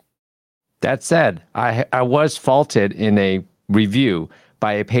important area. That said, I was faulted in a review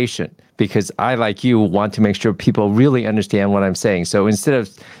by a patient because I, like you, want to make sure people really understand what I'm saying. So instead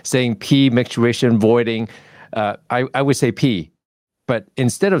of saying pee, micturition, voiding, I would say pee. But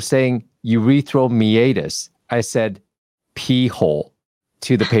instead of saying urethral meatus, I said pee hole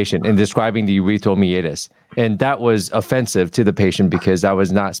to the patient in describing the urethral meatus. And that was offensive to the patient because I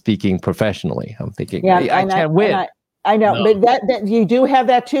was not speaking professionally. I'm thinking, I can't win. I know, no. But that you do have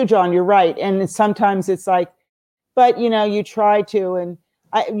that too, John. You're right. And sometimes it's like, but you try to, and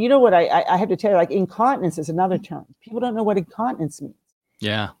I have to tell you, like incontinence is another term. People don't know what incontinence means.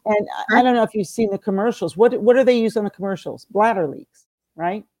 Yeah. And I don't know if you've seen the commercials. What do they use on the commercials? Bladder leaks,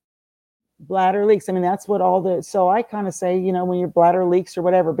 right? Bladder leaks. I mean, that's what so I kind of say, when your bladder leaks or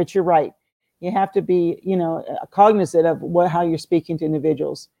whatever, but you're right. You have to be, cognizant of how you're speaking to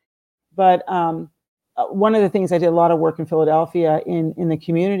individuals. But, one of the things I did a lot of work in Philadelphia in the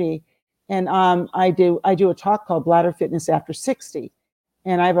community, and I do a talk called Bladder Fitness After 60,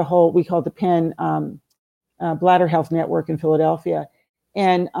 and I have we call it the PEN Bladder Health Network in Philadelphia,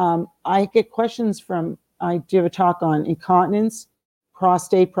 and I get questions I do a talk on incontinence,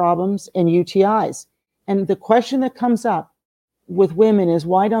 prostate problems, and UTIs, and the question that comes up with women is,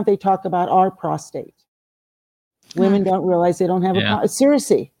 why don't they talk about our prostate? Women don't realize they don't have a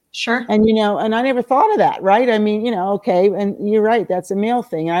seriously. Sure. And, and I never thought of that, right? I mean, okay. And you're right. That's a male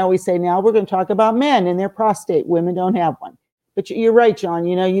thing. And I always say, now we're going to talk about men and their prostate. Women don't have one. But you're right, John.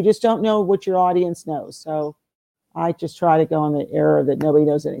 You just don't know what your audience knows. So I just try to go on the error that nobody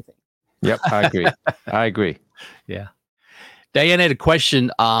knows anything. Yep. I agree. Yeah. Diane had a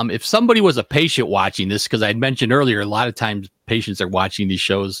question. If somebody was a patient watching this, because I'd mentioned earlier, a lot of times patients are watching these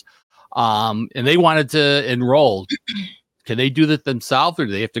shows, and they wanted to enroll, can they do that themselves, or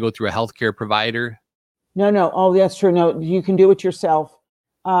do they have to go through a healthcare provider? No. Oh, that's true. No, you can do it yourself.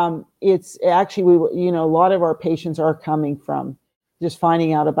 It's actually, a lot of our patients are coming from just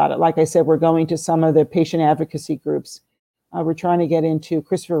finding out about it. Like I said, we're going to some of the patient advocacy groups. We're trying to get into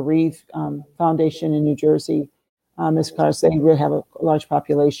Christopher Reeve Foundation in New Jersey, because they really have a large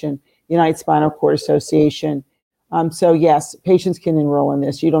population, United Spinal Cord Association. So yes, patients can enroll in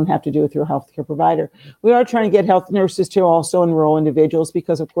this. You don't have to do it through a healthcare provider. We are trying to get health nurses to also enroll individuals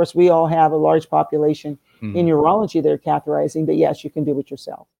because, of course, we all have a large population in urology that are catheterizing. But yes, you can do it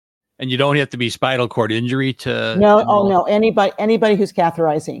yourself. And you don't have to be spinal cord injury to No. enroll? Oh no. Anybody who's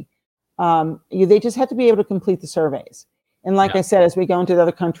catheterizing, they just have to be able to complete the surveys. And like I said, as we go into the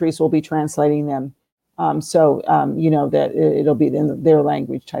other countries, we'll be translating them. That it'll be in their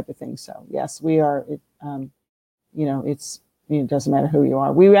language type of thing. So yes, we are. It doesn't matter who you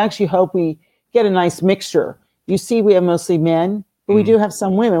are. We actually hope we get a nice mixture. You see, we have mostly men, but we do have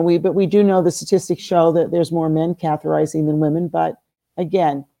some women. We do know the statistics show that there's more men catheterizing than women. But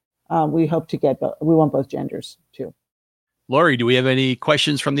again, we hope to get both. We want both genders too. Lori, do we have any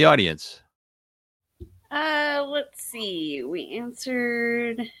questions from the audience? Let's see. We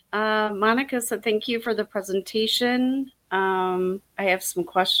answered. Monica said, "Thank you for the presentation." I have some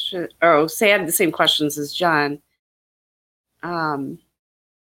questions. Oh, say I had the same questions as John.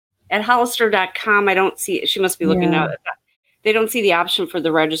 At Hollister.com, I don't see it. She must be looking at. They don't see the option for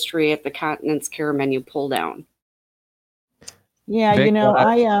the registry at the Continence Care menu pull down. Yeah, Vic,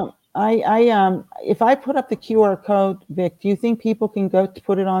 if I put up the QR code, Vic, do you think people can go to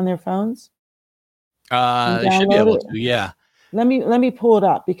put it on their phones? They should be able to. Yeah. Let me pull it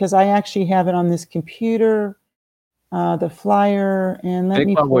up because I actually have it on this computer, the flyer, and let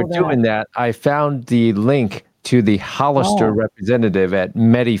me while pull we're doing that, I found the link to the Hollister representative at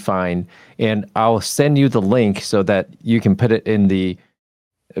MediFine, and I'll send you the link so that you can put it in the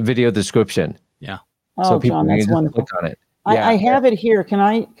video description. Yeah. Oh, so John, that's wonderful. Click on it. I have it here. Can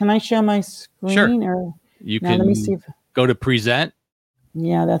I show my screen? Sure. Or you can. Let me see. Go to present.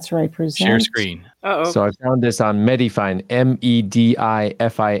 Yeah, that's right. Present. Share screen. So I found this on MediFind, MEDIFIND,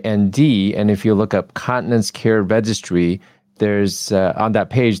 and if you look up Continence Care Registry, there's on that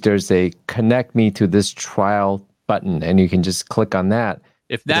page there's a connect me to this trial button, and you can just click on that.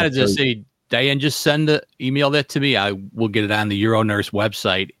 If not, as I say, Diane, just email that to me. I will get it on the UroNurse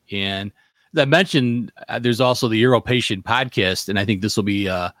website. And as I mentioned, there's also the Uro Patient podcast, and I think this will be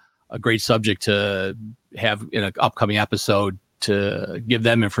a great subject to have in an upcoming episode to give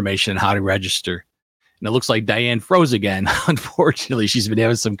them information on how to register. And it looks like Diane froze again. Unfortunately, she's been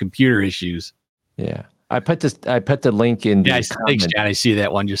having some computer issues. Yeah. I put the link in. Thanks, John. I see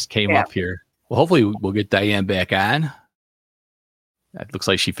that one just came up here. Well, hopefully we'll get Diane back on. That looks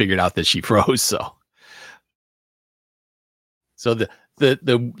like she figured out that she froze. So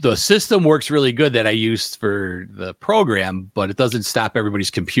the system works really good that I used for the program, but it doesn't stop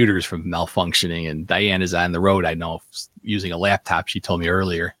everybody's computers from malfunctioning. And Diane is on the road, I know, using a laptop, she told me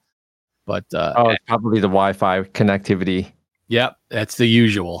earlier. But it's probably the Wi-Fi connectivity. Yep, that's the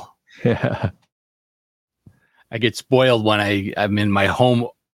usual. Yeah. I get spoiled when I'm in my home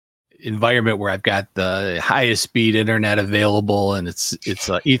environment where I've got the highest speed internet available, and it's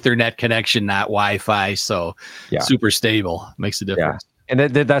an Ethernet connection, not Wi-Fi, so super stable. Makes a difference. And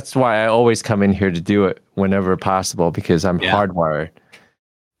that's why I always come in here to do it whenever possible, because I'm hardwired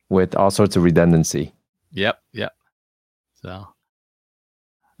with all sorts of redundancy. Yep. So,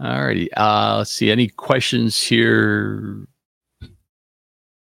 alrighty. Let's see. Any questions here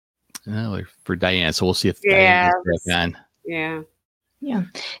for Diane? So we'll see if Diane is back on. Yeah.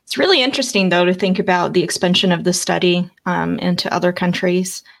 It's really interesting, though, to think about the expansion of the study into other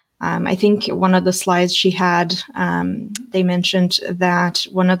countries. I think one of the slides she had, they mentioned that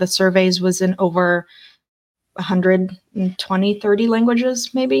one of the surveys was in over 120, 30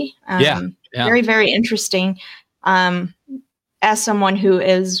 languages, maybe. Very, very interesting. As someone who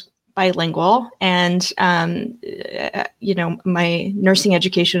is bilingual and, my nursing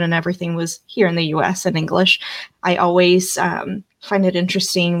education and everything was here in the U.S. in English, I always find it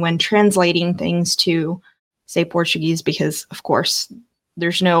interesting when translating things to, say, Portuguese, because, of course,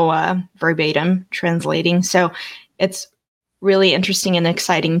 there's no verbatim translating. So it's really interesting and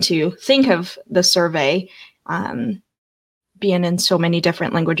exciting to think of the survey being in so many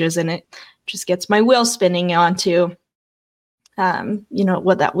different languages, and it just gets my wheel spinning onto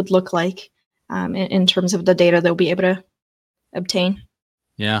what that would look like in terms of the data they'll be able to obtain.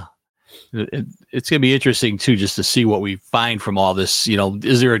 Yeah. It's going to be interesting too, just to see what we find from all this.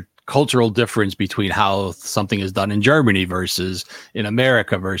 Is there a cultural difference between how something is done in Germany versus in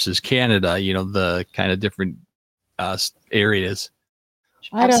America versus Canada? The kind of different areas.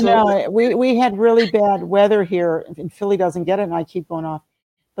 I don't know. We had really bad weather here, and Philly doesn't get it, and I keep going off.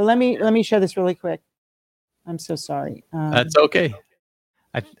 But let me share this really quick. I'm so sorry. That's okay.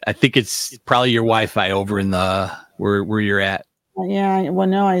 I think it's probably your Wi-Fi over in the where you're at. Yeah. Well,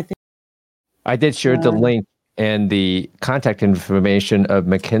 no, I think I did share the link and the contact information of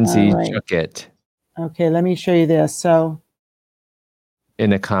Mackenzie Juckett. Okay, let me show you this. So,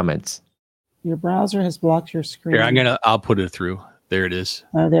 in the comments, your browser has blocked your screen. Here, I'll put it through. There it is.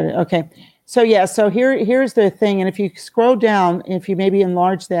 Oh, there. Okay. So yeah. So here's the thing. And if you scroll down, if you maybe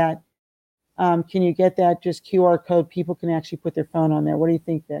enlarge that, can you get that just QR code? People can actually put their phone on there. What do you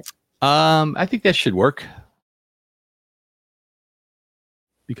think, Vic? I think that should work,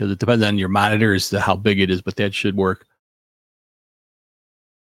 because it depends on your monitor as to how big it is, but that should work.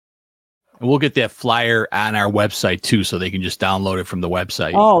 And we'll get that flyer on our website too, so they can just download it from the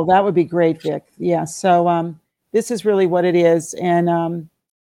website. Oh, that would be great, Vic. Yeah. So this is really what it is. And,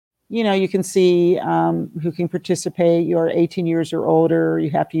 you can see who can participate. You're 18 years or older.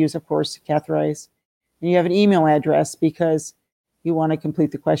 You have to use, of course, catheterize. And you have an email address because you want to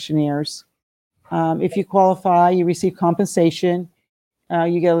complete the questionnaires. If you qualify, you receive compensation.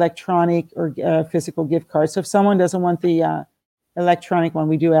 You get electronic or physical gift cards. So if someone doesn't want the electronic one,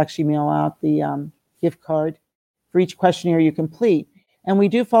 we do actually mail out the gift card for each questionnaire you complete. And we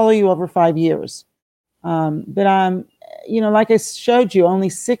do follow you over 5 years. But like I showed you, only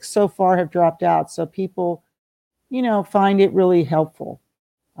 6 so far have dropped out. So people, find it really helpful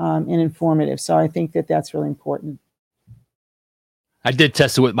and informative. So I think that that's really important. I did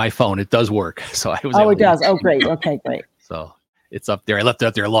test it with my phone. It does work. So I was. Oh, it does. Oh, great. Okay, great. So it's up there. I left it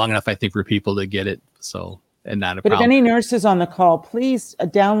up there long enough, I think, for people to get it. So, and not a problem. But if any nurses on the call, please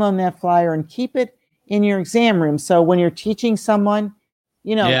download that flyer and keep it in your exam room. So when you're teaching someone,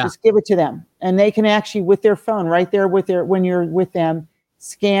 just give it to them, and they can actually, with their phone right there when you're with them,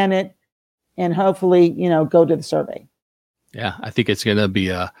 scan it and hopefully, go to the survey. Yeah. I think it's going to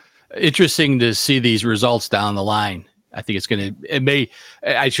be interesting to see these results down the line. I think it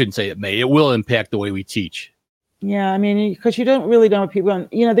will impact the way we teach. Yeah. I mean, because you don't really know what people,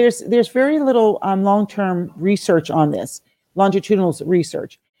 there's very little long-term research on this, longitudinal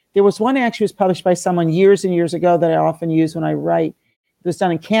research. There was one actually was published by someone years and years ago that I often use when I write. It was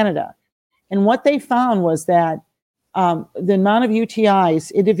done in Canada. And what they found was that the amount of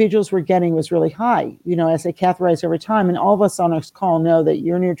UTIs individuals were getting was really high, as they catheterized over time. And all of us on this call know that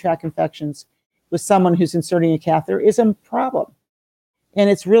urinary tract infections with someone who's inserting a catheter is a problem. And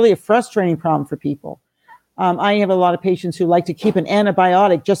it's really a frustrating problem for people. I have a lot of patients who like to keep an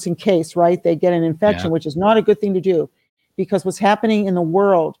antibiotic just in case, right? They get an infection, which is not a good thing to do, because what's happening in the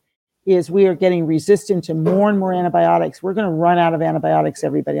world is we are getting resistant to more and more antibiotics. We're going to run out of antibiotics,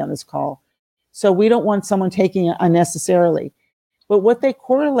 everybody on this call. So we don't want someone taking it unnecessarily. But what they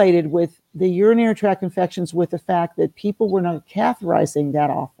correlated with the urinary tract infections with the fact that people were not catheterizing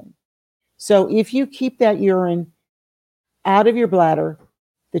that often. So if you keep that urine out of your bladder,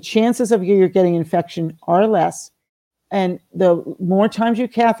 the chances of you getting infection are less. And the more times you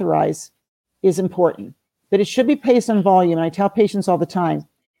catheterize is important. But it should be based on volume. And I tell patients all the time,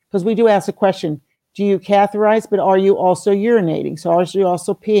 because we do ask the question, do you catheterize, but are you also urinating? So are you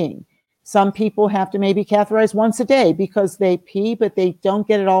also peeing? Some people have to maybe catheterize once a day because they pee, but they don't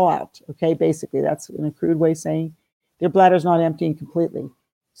get it all out. Okay, basically, that's in a crude way saying their bladder's not emptying completely.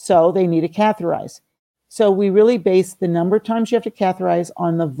 So they need to catheterize. So we really base the number of times you have to catheterize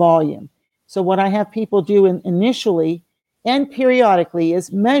on the volume. So what I have people do initially and periodically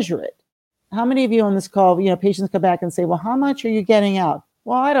is measure it. How many of you on this call, patients come back and say, well, how much are you getting out?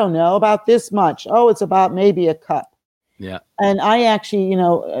 Well, I don't know, about this much. Oh, it's about maybe a cup. Yeah. And I actually,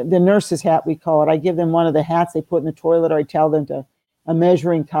 the nurse's hat, we call it. I give them one of the hats they put in the toilet, or I tell them a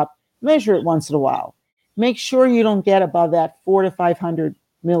measuring cup, measure it once in a while. Make sure you don't get above that 400 to 500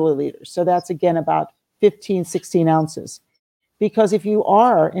 milliliters. So that's, again, about 15, 16 ounces. Because if you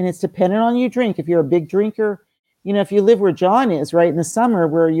are, and it's dependent on your drink, if you're a big drinker, if you live where John is, right, in the summer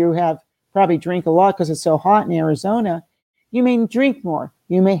where you have probably drink a lot because it's so hot in Arizona, you may drink more.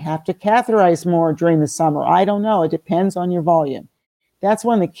 You may have to catheterize more during the summer. I don't know. It depends on your volume. That's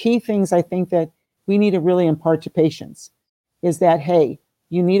one of the key things I think that we need to really impart to patients is that, hey,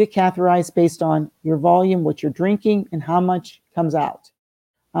 you need to catheterize based on your volume, what you're drinking, and how much comes out.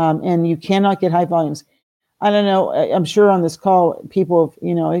 And you cannot get high volumes. I don't know. I'm sure on this call, people,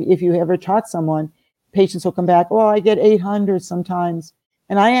 if you ever taught someone, patients will come back, well, I get 800 sometimes.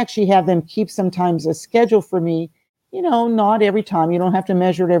 And I actually have them keep sometimes a schedule for me, not every time. You don't have to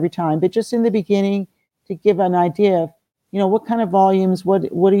measure it every time, but just in the beginning to give an idea of, what kind of volumes, what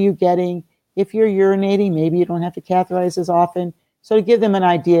are you getting? If you're urinating, maybe you don't have to catheterize as often. So to give them an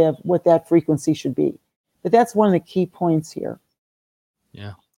idea of what that frequency should be. But that's one of the key points here.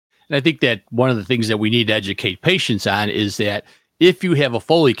 Yeah. And I think that one of the things that we need to educate patients on is that if you have a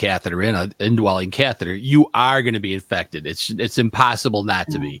Foley catheter in an indwelling catheter, you are going to be infected. It's impossible not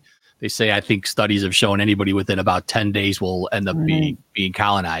to be. They say, I think studies have shown anybody within about 10 days will end up being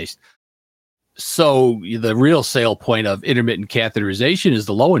colonized. So the real sale point of intermittent catheterization is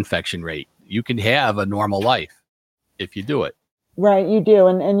the low infection rate. You can have a normal life if you do it. Right, you do.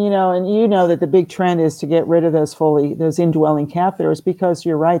 And you know that the big trend is to get rid of those indwelling catheters, because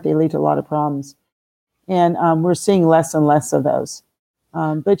you're right, they lead to a lot of problems. And we're seeing less and less of those.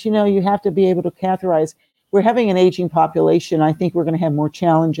 But you have to be able to catheterize. We're having an aging population. I think we're going to have more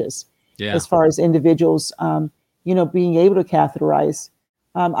challenges as far as individuals, being able to catheterize.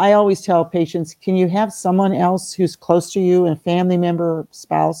 I always tell patients, can you have someone else who's close to you, a family member or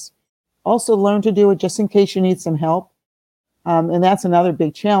spouse, also learn to do it just in case you need some help? And that's another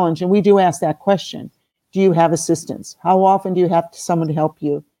big challenge. And we do ask that question. Do you have assistance? How often do you have someone to help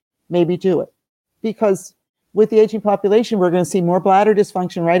you? Maybe do it. Because with the aging population, we're going to see more bladder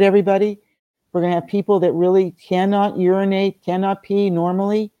dysfunction, right, everybody? We're going to have people that really cannot urinate, cannot pee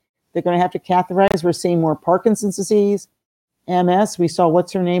normally. They're going to have to catheterize. We're seeing more Parkinson's disease, MS. We saw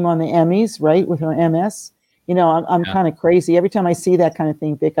what's her name on the Emmys, right, with her MS. I'm kind of crazy. Every time I see that kind of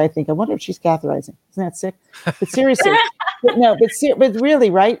thing, Vic, I think, I wonder if she's catheterizing. Isn't that sick? But seriously, but really,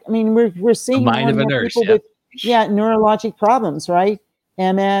 right? I mean, we're seeing more and more people with neurologic problems, right?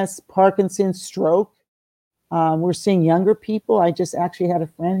 MS, Parkinson's, stroke. We're seeing younger people. I just actually had a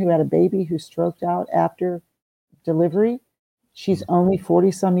friend who had a baby who stroked out after delivery. She's only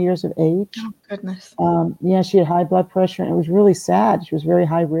 40 some years of age. Oh, goodness. She had high blood pressure, and it was really sad. She was very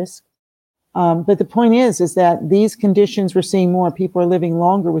high risk. But the point is that these conditions, we're seeing more people are living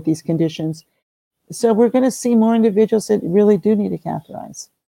longer with these conditions. So we're going to see more individuals that really do need to catheterize.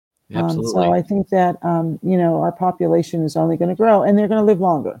 Absolutely. So I think that, our population is only going to grow, and they're going to live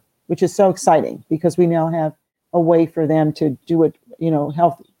longer, which is so exciting because we now have a way for them to do it,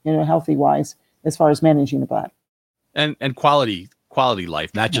 healthy wise as far as managing the bladder. And quality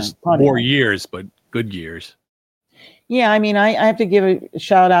life, not just more years, but good years. Yeah, I mean, I have to give a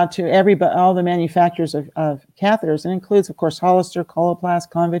shout out to all the manufacturers of catheters, and includes, of course, Hollister, Coloplast,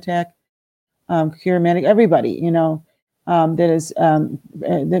 Convatec, CureMedic, everybody, that is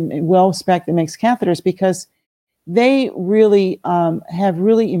well-spec'd that makes catheters, because they really have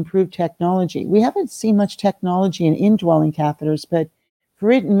really improved technology. We haven't seen much technology in indwelling catheters, but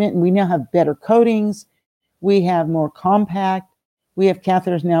for intermittent, we now have better coatings. We have more compact. We have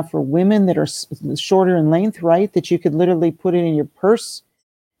catheters now for women that are shorter in length, right? That you could literally put it in your purse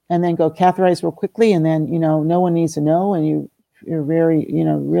and then go catheterize real quickly. And then, no one needs to know. And you're very,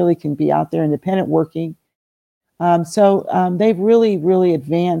 really can be out there independent working. So they've really, really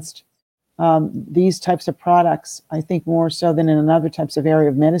advanced these types of products, I think more so than in other types of area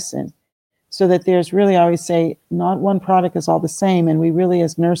of medicine. So that there's really, I always say, not one product is all the same. And we really,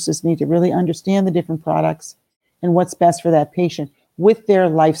 as nurses, need to really understand the different products and what's best for that patient with their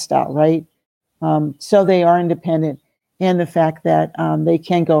lifestyle, right? So they are independent, and the fact that they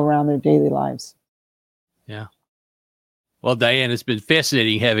can go around their daily lives. Yeah. Well, Diane, it's been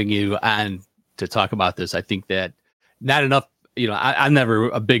fascinating having you on to talk about this. I think that not enough, I'm never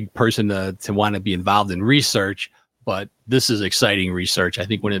a big person to want to be involved in research, but this is exciting research. I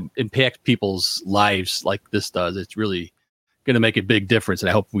think when it impacts people's lives like this does, it's really going to make a big difference. And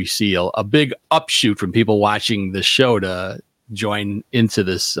I hope we see a big upshoot from people watching the show to join into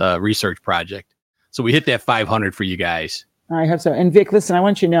this research project. So we hit that 500 for you guys. I hope so. And Vic, listen, I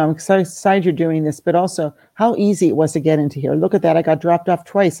want you to know, I'm excited you're doing this, but also how easy it was to get into here. Look at that. I got dropped off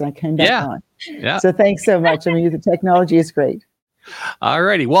twice and I came back on. Yeah. So thanks so much. I mean, the technology is great. All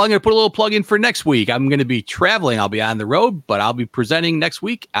righty. Well, I'm going to put a little plug in for next week. I'm going to be traveling. I'll be on the road, but I'll be presenting next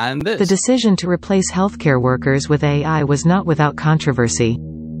week on this. The decision to replace healthcare workers with AI was not without controversy.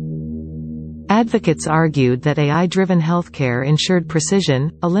 Advocates argued that AI-driven healthcare ensured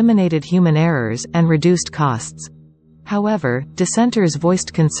precision, eliminated human errors, and reduced costs. However, dissenters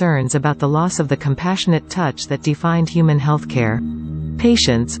voiced concerns about the loss of the compassionate touch that defined human healthcare.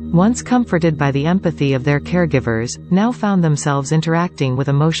 Patients, once comforted by the empathy of their caregivers, now found themselves interacting with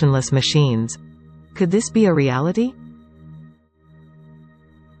emotionless machines. Could this be a reality?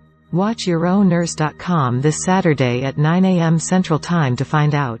 Watch YourOwnNurse.com this Saturday at 9 a.m. Central Time to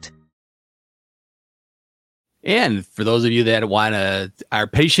find out. And for those of you that are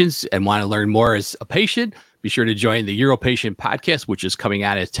patients and want to learn more as a patient, be sure to join the Euro Patient podcast, which is coming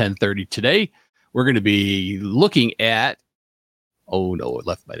out at 10:30 today. We're going to be looking at, oh no, it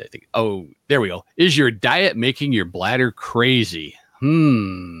left my thing. Oh, there we go. Is your diet making your bladder crazy?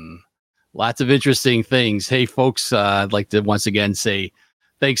 Lots of interesting things. Hey, folks, I'd like to once again say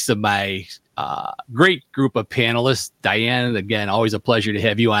thanks to my great group of panelists. Diane, again, always a pleasure to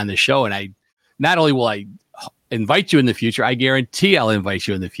have you on the show. And not only will I invite you in the future, I guarantee I'll invite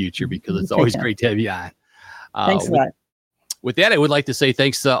you in the future because it's always great to have you on. Thanks a lot. With that, I would like to say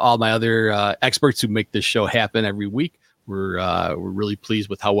thanks to all my other experts who make this show happen every week. We're really pleased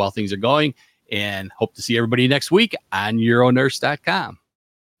with how well things are going and hope to see everybody next week on euronurse.com.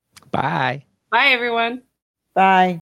 Bye. Bye, everyone. Bye.